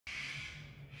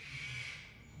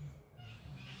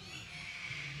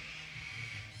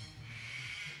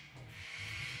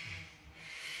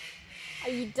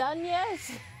you done yet?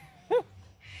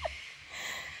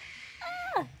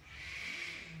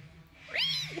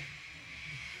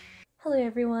 Hello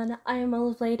everyone, I am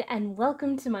Olive and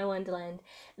welcome to my Wonderland.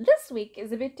 This week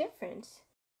is a bit different.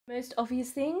 Most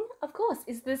obvious thing, of course,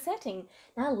 is the setting.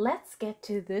 Now let's get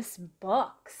to this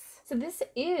box. So this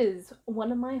is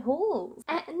one of my hauls,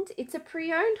 and it's a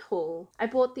pre-owned haul. I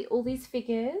bought all these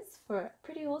figures for a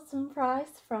pretty awesome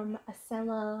price from a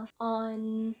seller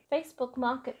on Facebook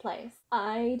Marketplace.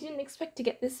 I didn't expect to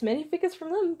get this many figures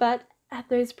from them, but at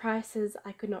those prices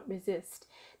I could not resist.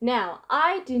 Now,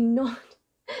 I don't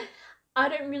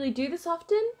really do this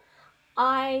often.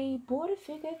 I bought a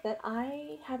figure that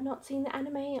I have not seen the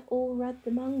anime or read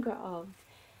the manga of,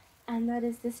 and that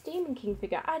is this Demon King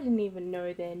figure. I didn't even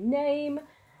know their name,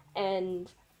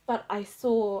 but I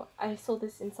saw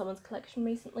this in someone's collection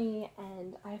recently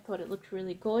and I thought it looked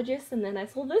really gorgeous, and then I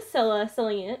saw this seller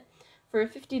selling it for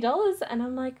 $50 and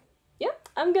I'm like, yep,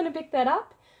 I'm gonna pick that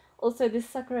up. Also this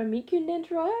Sakura Miku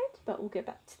Nendoroid, but we'll get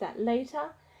back to that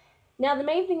later. Now, the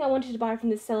main thing I wanted to buy from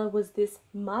this seller was this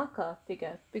marker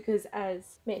figure, because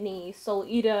as many Soul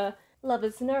Eater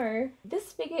lovers know,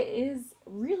 this figure is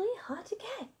really hard to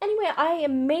get. Anyway, I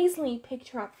amazingly picked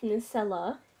her up from this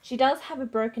seller. She does have a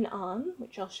broken arm,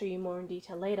 which I'll show you more in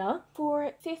detail later,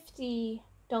 for $50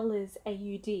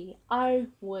 AUD. I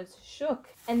was shook.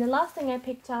 And the last thing I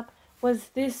picked up was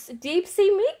this Deep Sea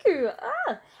Miku.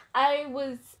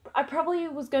 I probably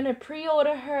was going to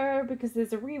pre-order her because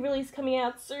there's a re-release coming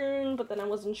out soon, but then I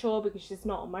wasn't sure because she's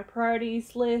not on my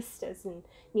priorities list, as in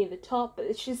near the top,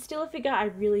 but she's still a figure I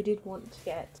really did want to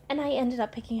get. And I ended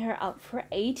up picking her up for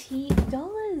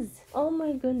 $80. Oh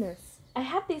my goodness. I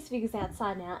have these figures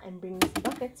outside now and bring some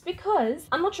buckets because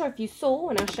I'm not sure if you saw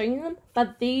when I was showing you them,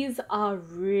 but these are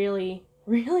really,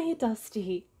 really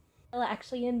dusty. Ella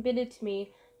actually admitted to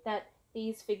me that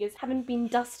these figures haven't been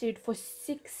dusted for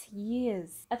 6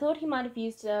 years. I thought he might have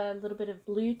used a little bit of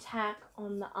blue tack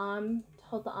on the arm to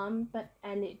hold the arm,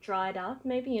 and it dried up.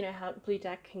 Maybe, you know how blue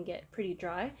tack can get pretty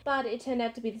dry. But it turned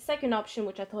out to be the second option,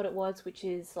 which I thought it was, which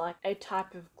is like a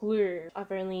type of glue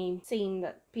I've only seen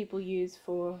that people use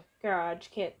for garage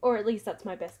kit, or at least that's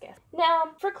my best guess.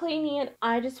 Now, for cleaning it,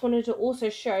 I just wanted to also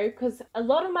show, because a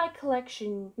lot of my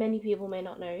collection, many people may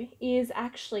not know, is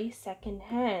actually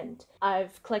secondhand.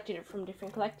 I've collected it from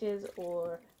different collectors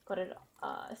or got it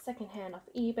secondhand off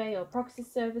eBay or proxy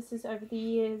services over the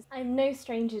years. I'm no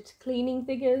stranger to cleaning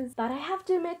figures, but I have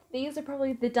to admit these are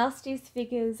probably the dustiest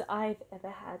figures I've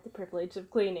ever had the privilege of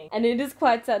cleaning, and it is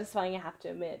quite satisfying, I have to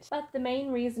admit. But the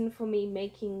main reason for me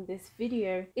making this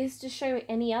video is to show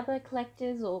any other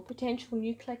collectors or potential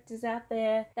new collectors out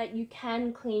there that you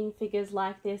can clean figures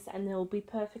like this and they'll be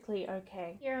perfectly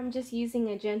okay. Here I'm just using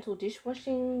a gentle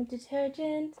dishwashing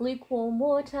detergent, lukewarm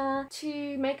water,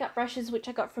 two makeup brushes which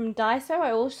I got from Daiso.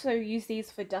 I also use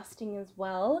these for dusting as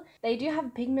well. They do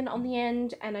have pigment on the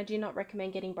end and I do not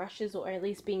recommend getting brushes, or at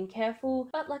least being careful,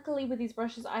 but luckily with these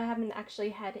brushes I haven't actually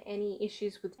had any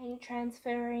issues with paint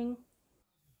transferring.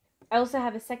 I also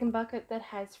have a second bucket that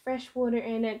has fresh water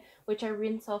in it, which I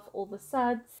rinse off all the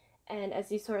suds, and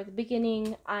as you saw at the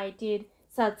beginning, I did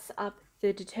suds up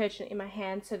the detergent in my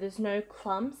hand so there's no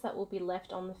clumps that will be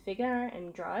left on the figure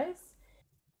and dries.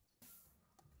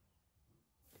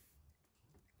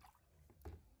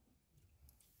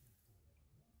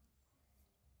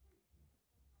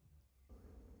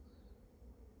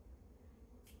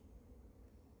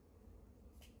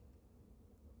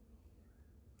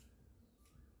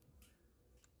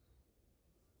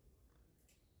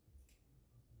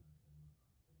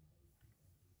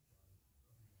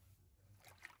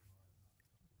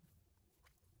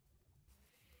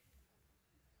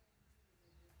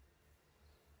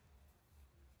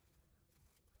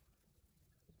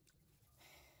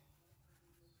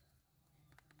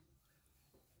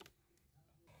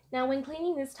 Now, when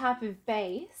cleaning this type of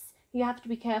base, you have to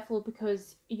be careful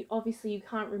because obviously you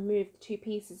can't remove the two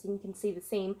pieces and you can see the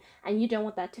seam, and you don't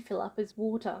want that to fill up as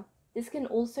water. This can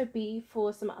also be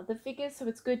for some other figures, so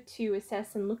it's good to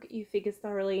assess and look at your figures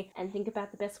thoroughly and think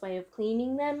about the best way of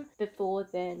cleaning them before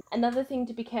then. Another thing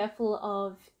to be careful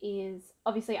of is,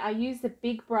 obviously I use the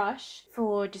big brush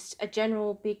for just a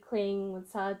general big cleaning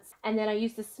with suds, and then I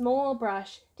use the small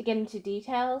brush to get into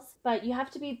details, but you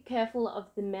have to be careful of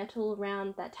the metal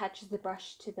around that attaches the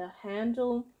brush to the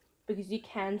handle, because you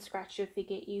can scratch your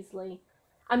figure easily.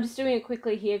 I'm just doing it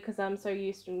quickly here because I'm so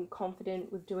used and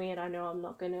confident with doing it. I know I'm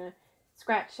not going to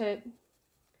scratch it.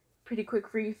 Pretty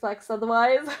quick reflex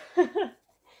otherwise.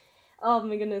 Oh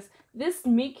my goodness. This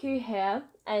Miku hair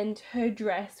and her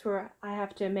dress were, I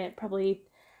have to admit, probably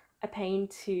a pain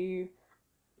to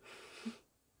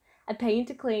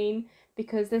clean,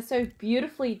 because they're so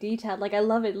beautifully detailed. Like, I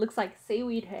love it. It looks like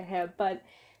seaweed hair, but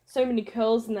so many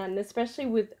curls in that, and especially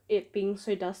with it being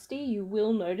so dusty, you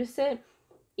will notice it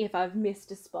if I've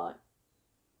missed a spot.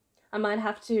 I might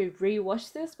have to re-wash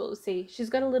this, but we'll see. She's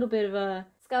got a little bit of a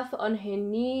scuff on her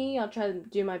knee. I'll try to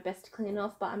do my best to clean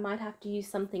off, but I might have to use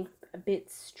something a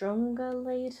bit stronger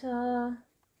later.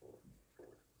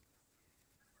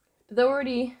 But they're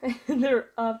already,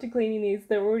 after cleaning these,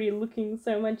 they're already looking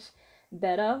so much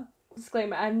better.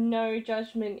 Disclaimer, I have no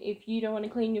judgment. If you don't want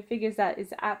to clean your figures, that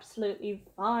is absolutely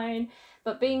fine.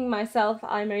 But being myself,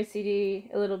 I'm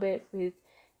OCD a little bit with,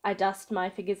 I dust my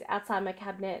figures outside my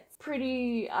cabinets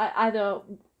pretty, either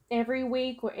every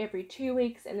week or every 2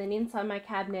 weeks, and then inside my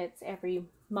cabinets every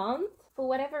month. For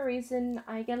whatever reason,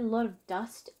 I get a lot of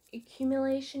dust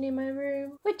accumulation in my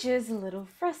room, which is a little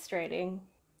frustrating.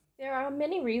 There are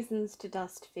many reasons to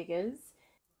dust figures,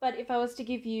 but if I was to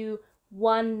give you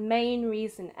one main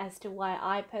reason as to why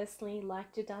I personally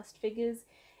like to dust figures,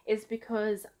 is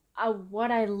because what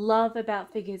I love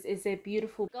about figures is their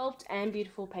beautiful sculpt and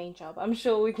beautiful paint job. I'm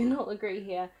sure we can all agree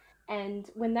here. And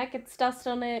when that gets dust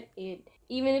on it,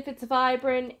 even if it's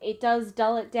vibrant, it does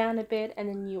dull it down a bit, and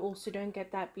then you also don't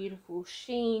get that beautiful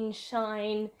sheen,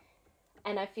 shine,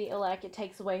 and I feel like it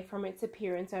takes away from its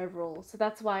appearance overall. So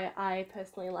that's why I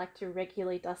personally like to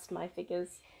regularly dust my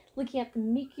figures. Looking at the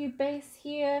Miku base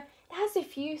here, it has a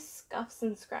few scuffs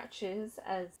and scratches,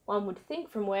 as one would think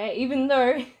from wear, even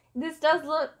though this does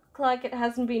look like it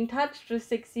hasn't been touched for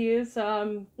 6 years, so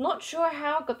I'm not sure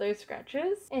how I got those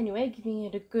scratches. Anyway, giving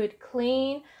it a good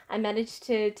clean. I managed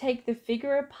to take the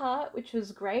figure apart, which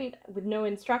was great, with no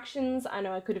instructions. I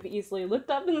know I could have easily looked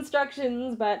up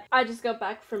instructions, but I just got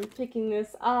back from picking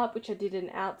this up, which I did an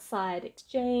outside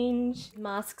exchange.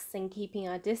 Masks and keeping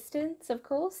our distance, of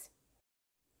course.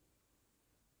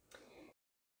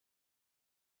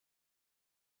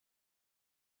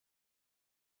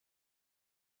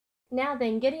 Now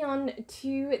then, getting on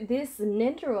to this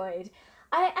Nendoroid.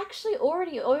 I actually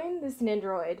already own this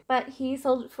Nendoroid, but he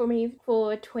sold it for me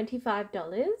for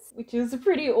 $25, which is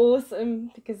pretty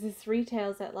awesome because this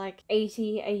retails at like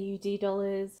 80 AUD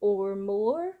dollars or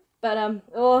more. But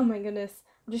oh my goodness,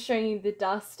 I'm just showing you the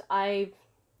dust. I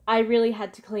really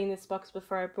had to clean this box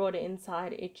before I brought it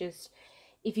inside. It just,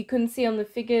 if you couldn't see on the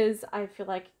figures, I feel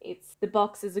like the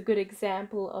box is a good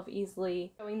example of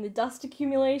easily showing the dust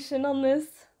accumulation on this.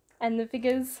 And the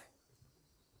figures.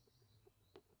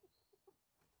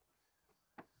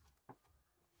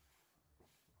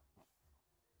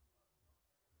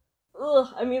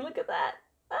 Ugh, I mean, look at that.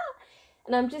 Ah.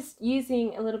 And I'm just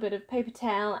using a little bit of paper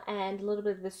towel and a little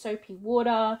bit of the soapy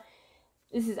water.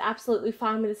 This is absolutely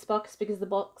fine with this box because the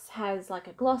box has like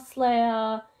a gloss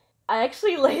layer. I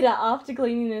actually later, after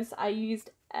cleaning this, I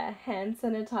used a hand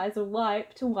sanitizer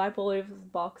wipe to wipe all over the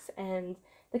box, and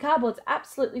the cardboard's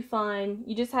absolutely fine.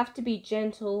 You just have to be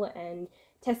gentle and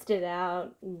test it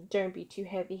out. Don't be too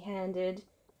heavy-handed,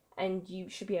 and you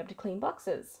should be able to clean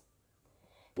boxes.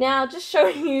 Now, just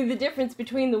showing you the difference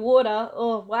between the water.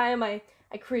 Oh, why am I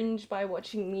cringe by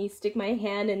watching me stick my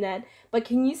hand in that. But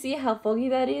can you see how foggy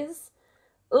that is?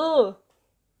 Oh.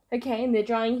 Okay, and they're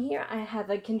drying here. I have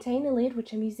a container lid,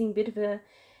 which I'm using a bit of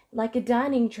like a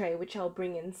dining tray, which I'll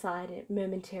bring inside it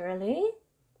momentarily.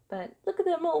 But look at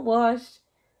them all washed.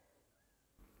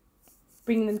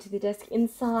 Bring them to the desk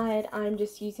inside. I'm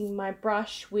just using my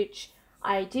brush, which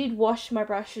I did wash my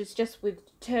brushes just with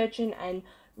detergent and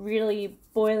really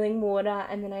boiling water,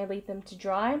 and then I leave them to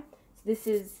dry. So this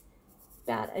is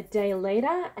about a day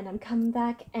later, and I'm coming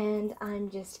back and I'm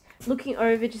just looking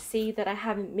over to see that I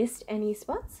haven't missed any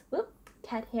spots. Whoop,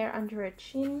 cat hair under her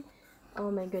chin.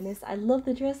 Oh my goodness, I love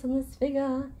the dress on this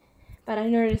figure. But I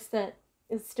noticed that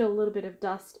there's still a little bit of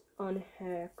dust on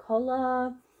her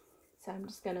collar. So I'm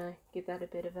just gonna give that a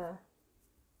bit of a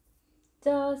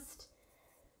dust.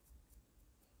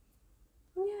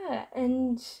 Yeah,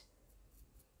 and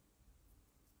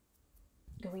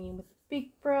going in with a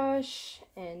big brush,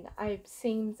 and I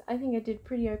think I did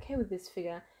pretty okay with this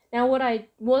figure. Now what I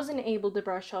wasn't able to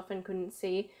brush off and couldn't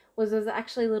see was there's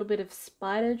actually a little bit of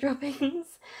spider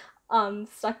droppings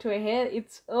stuck to her hair.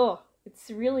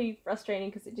 It's really frustrating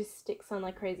because it just sticks on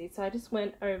like crazy. So I just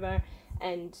went over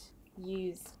and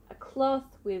used a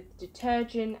cloth with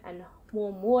detergent and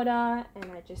warm water,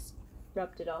 and I just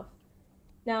rubbed it off.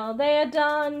 Now they are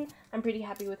done. I'm pretty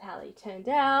happy with how they turned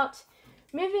out.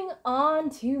 Moving on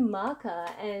to Marker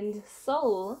and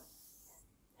Soul.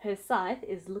 Her scythe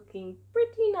is looking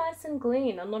pretty nice and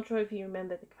clean. I'm not sure if you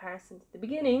remember the comparison to the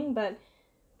beginning, but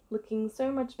looking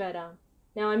so much better.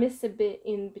 Now I missed a bit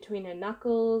in between her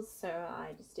knuckles, so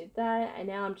I just did that, and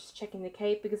now I'm just checking the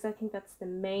cape because I think that's the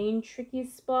main tricky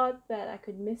spot that I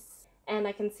could miss. And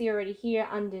I can see already here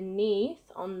underneath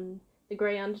on the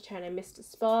grey undertone I missed a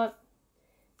spot,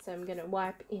 so I'm gonna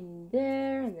wipe in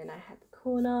there, and then I had the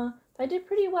corner. I did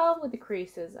pretty well with the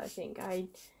creases. I think I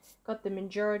got the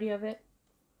majority of it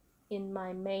in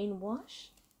my main wash.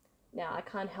 Now I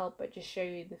can't help but just show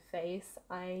you the face.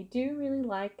 I do really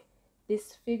like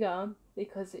this figure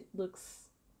because it looks,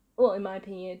 well, in my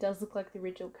opinion, it does look like the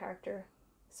original character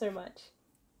so much.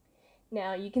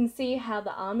 Now you can see how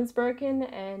the arm is broken,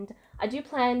 and I do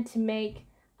plan to make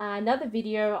another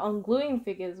video on gluing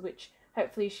figures, which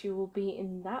hopefully she will be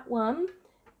in that one.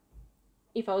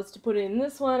 If I was to put it in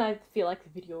this one, I feel like the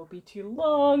video will be too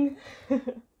long.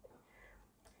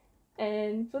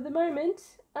 And for the moment,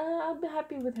 I'll be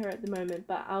happy with her at the moment,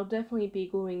 but I'll definitely be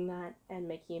gluing that and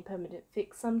making a permanent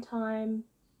fix sometime.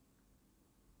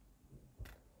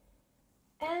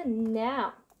 And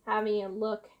now, having a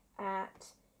look at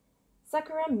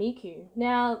Sakura Miku.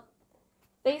 Now,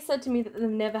 they said to me that they've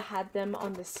never had them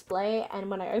on display, and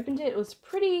when I opened it, it was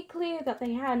pretty clear that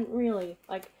they hadn't really.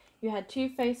 Like, you had 2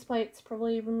 faceplates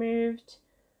probably removed.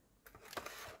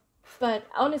 But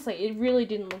honestly, it really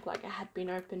didn't look like it had been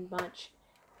opened much.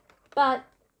 But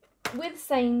with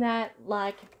saying that,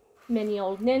 like many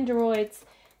old Nendoroids,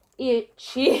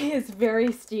 she is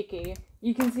very sticky.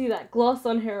 You can see that gloss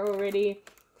on her already.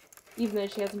 Even though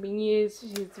she hasn't been used,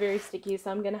 she's very sticky,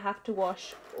 so I'm going to have to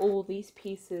wash all these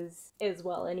pieces as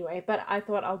well anyway. But I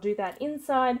thought I'll do that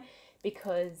inside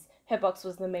because her box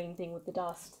was the main thing with the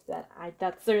dust.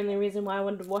 That's the only reason why I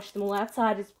wanted to wash them all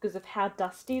outside, is because of how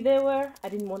dusty they were. I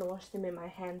didn't want to wash them in my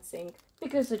hand sink.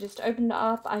 Because I just opened it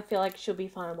up, I feel like she'll be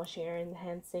fine washing her in the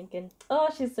hand sink, and oh,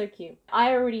 she's so cute.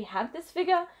 I already have this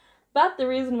figure, but the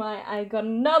reason why I got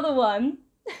another one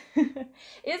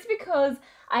is because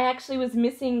I actually was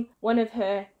missing one of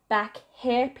her back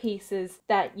hair pieces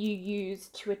that you use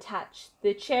to attach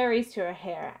the cherries to her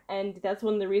hair, and that's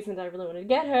one of the reasons I really wanted to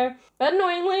get her, but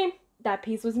annoyingly, that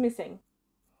piece was missing.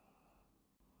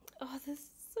 Oh, this is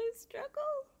so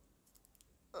struggle.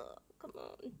 Oh, come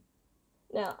on.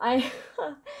 Now,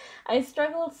 I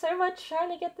struggled so much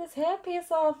trying to get this hair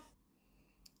piece off.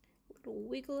 A little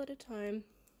wiggle at a time,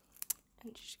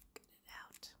 and just get it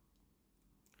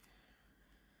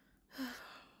out.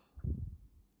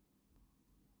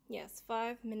 Yes,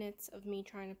 5 minutes of me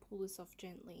trying to pull this off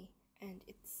gently, and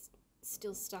it's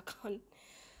still stuck on.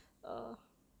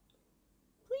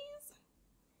 Please?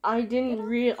 I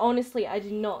didn't honestly, I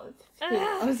did not think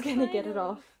I was gonna get it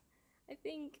off. I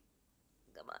think,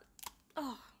 come on.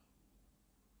 Oh.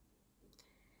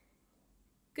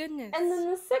 Goodness. And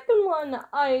then the second one,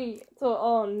 I thought,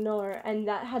 oh no, and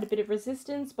that had a bit of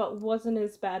resistance, but wasn't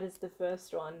as bad as the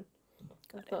first one.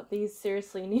 I thought these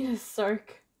seriously need a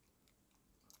soak.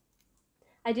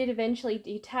 I did eventually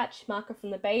detach marker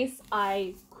from the base.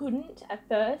 I couldn't at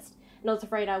first, and I was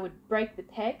afraid I would break the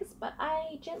pegs, but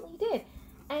I gently did.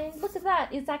 And look at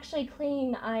that, it's actually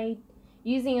clean.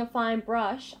 Using a fine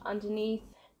brush underneath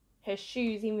her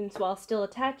shoes, even while still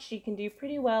attached, you can do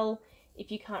pretty well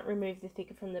if you can't remove the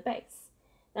figure from the base.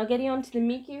 Now getting on to the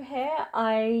Miku hair,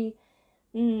 I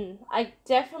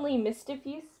definitely missed a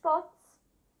few spots,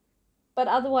 but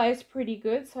otherwise pretty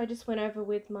good. So I just went over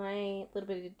with my little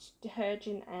bit of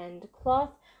detergent and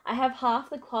cloth. I have half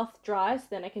the cloth dry, so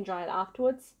then I can dry it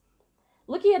afterwards.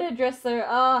 Looking at her dress though,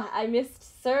 I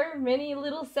missed so many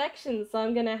little sections, so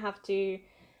I'm gonna have to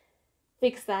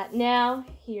fix that now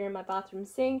here in my bathroom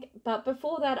sink. But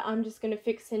before that, I'm just going to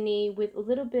fix her knee with a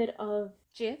little bit of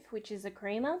Jif, which is a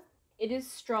creamer. It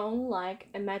is strong like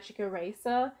a magic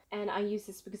eraser, and I use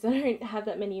this because I don't have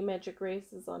that many magic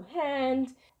erasers on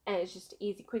hand, and it's just an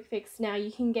easy quick fix. Now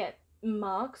you can get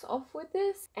marks off with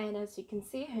this, and as you can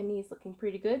see, her knee is looking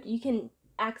pretty good. You can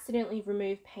accidentally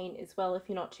remove paint as well if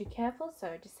you're not too careful,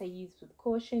 so just say use with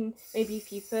caution. Maybe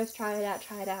if you first try it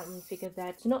out and figure that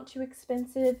it's not too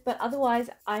expensive, but otherwise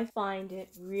I find it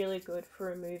really good for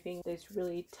removing those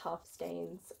really tough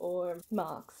stains or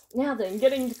marks. Now then,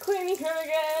 getting to cleaning her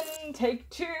again, take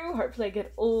 2, hopefully I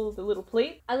get all the little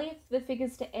pleats. I leave the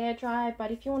figures to air dry, but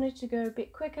if you wanted to go a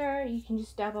bit quicker, you can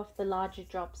just dab off the larger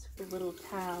drops with a little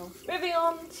towel. Moving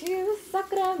on to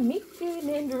Sakura Miku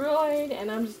Nendoroid, and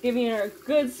I'm just giving her a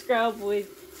good scrub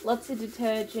with lots of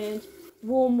detergent,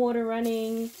 warm water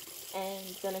running, and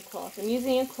then a cloth. I'm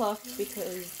using a cloth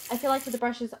because I feel like with the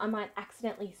brushes I might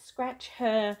accidentally scratch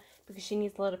her because she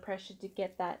needs a lot of pressure to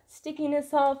get that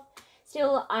stickiness off.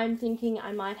 Still, I'm thinking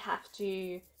I might have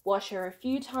to wash her a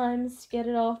few times to get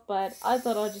it off, but I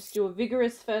thought I'd just do a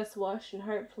vigorous first wash and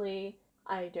hopefully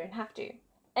I don't have to.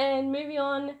 And moving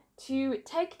on to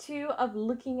take 2 of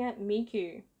looking at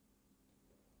Miku.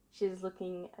 She's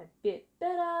looking a bit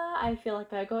better. I feel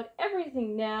like I got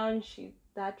everything down.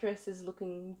 That dress is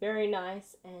looking very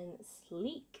nice and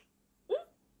sleek.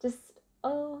 Just,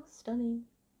 oh, stunning.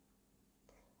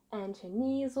 And her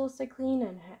knee is also clean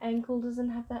and her ankle doesn't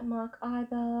have that mark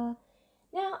either.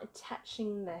 Now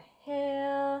attaching the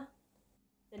hair.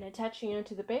 Then attaching it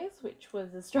to the base, which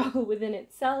was a struggle within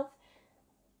itself.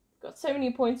 Got so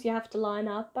many points you have to line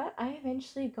up, but I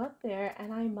eventually got there,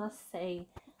 and I must say,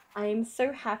 I am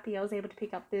so happy I was able to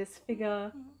pick up this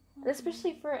figure, and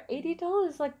especially for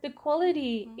 $80. Like, the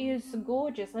quality is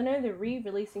gorgeous. I know they're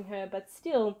re-releasing her, but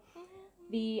still,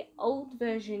 the old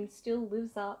version still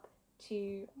lives up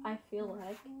to, I feel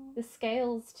like, the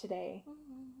scales today.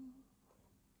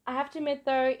 I have to admit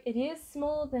though, it is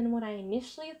smaller than what I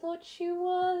initially thought she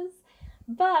was,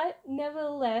 but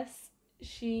nevertheless,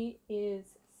 she is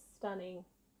stunning.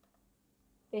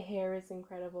 The hair is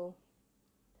incredible.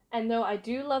 And though I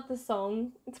do love the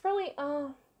song, it's probably,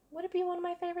 would it be one of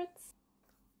my favorites?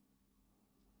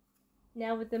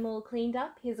 Now with them all cleaned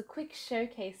up, here's a quick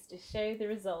showcase to show the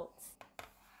results.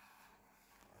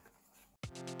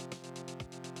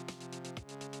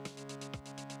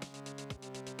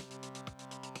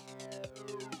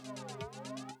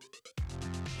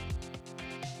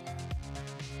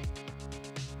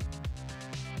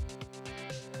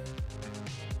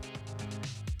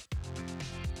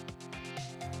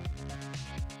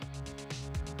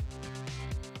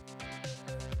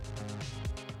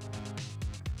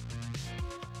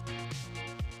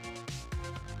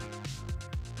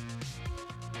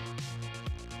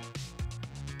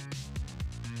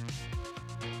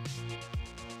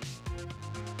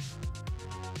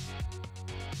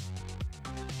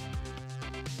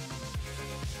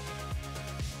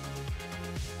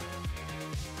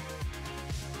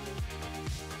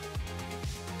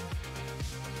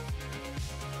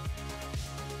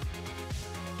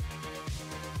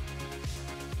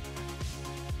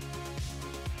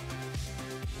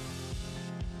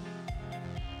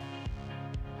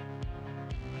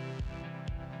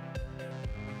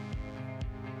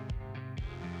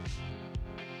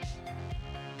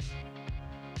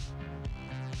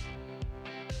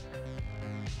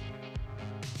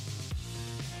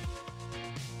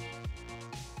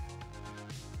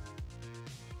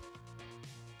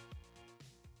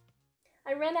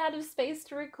 I ran out of space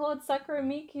to record Sakura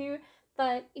Miku,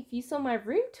 but if you saw my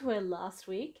room tour last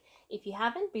week, if you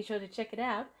haven't, be sure to check it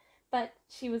out. But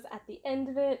she was at the end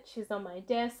of it, she's on my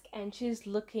desk, and she's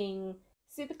looking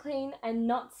super clean and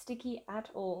not sticky at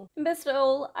all. And best of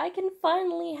all, I can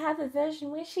finally have a version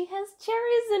where she has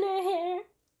cherries in her hair.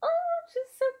 Oh,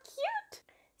 she's so cute!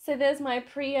 So there's my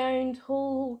pre-owned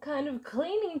haul kind of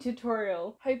cleaning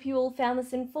tutorial. Hope you all found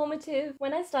this informative.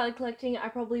 When I started collecting, I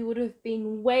probably would have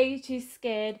been way too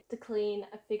scared to clean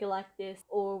a figure like this,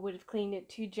 or would have cleaned it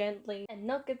too gently and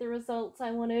not get the results I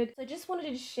wanted. So I just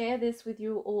wanted to share this with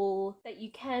you all, that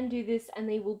you can do this and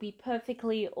they will be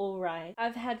perfectly alright.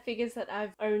 I've had figures that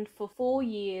I've owned for 4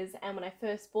 years, and when I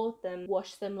first bought them,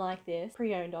 washed them like this,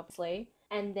 pre-owned obviously.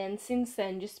 And then since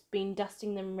then just been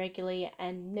dusting them regularly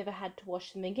and never had to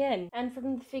wash them again. And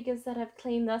from the figures that I've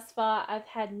cleaned thus far, I've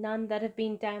had none that have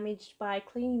been damaged by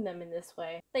cleaning them in this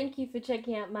way. Thank you for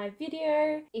checking out my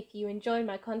video. If you enjoyed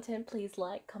my content, please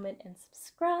like, comment and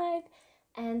subscribe.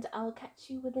 And I'll catch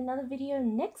you with another video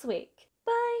next week.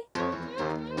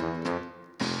 Bye!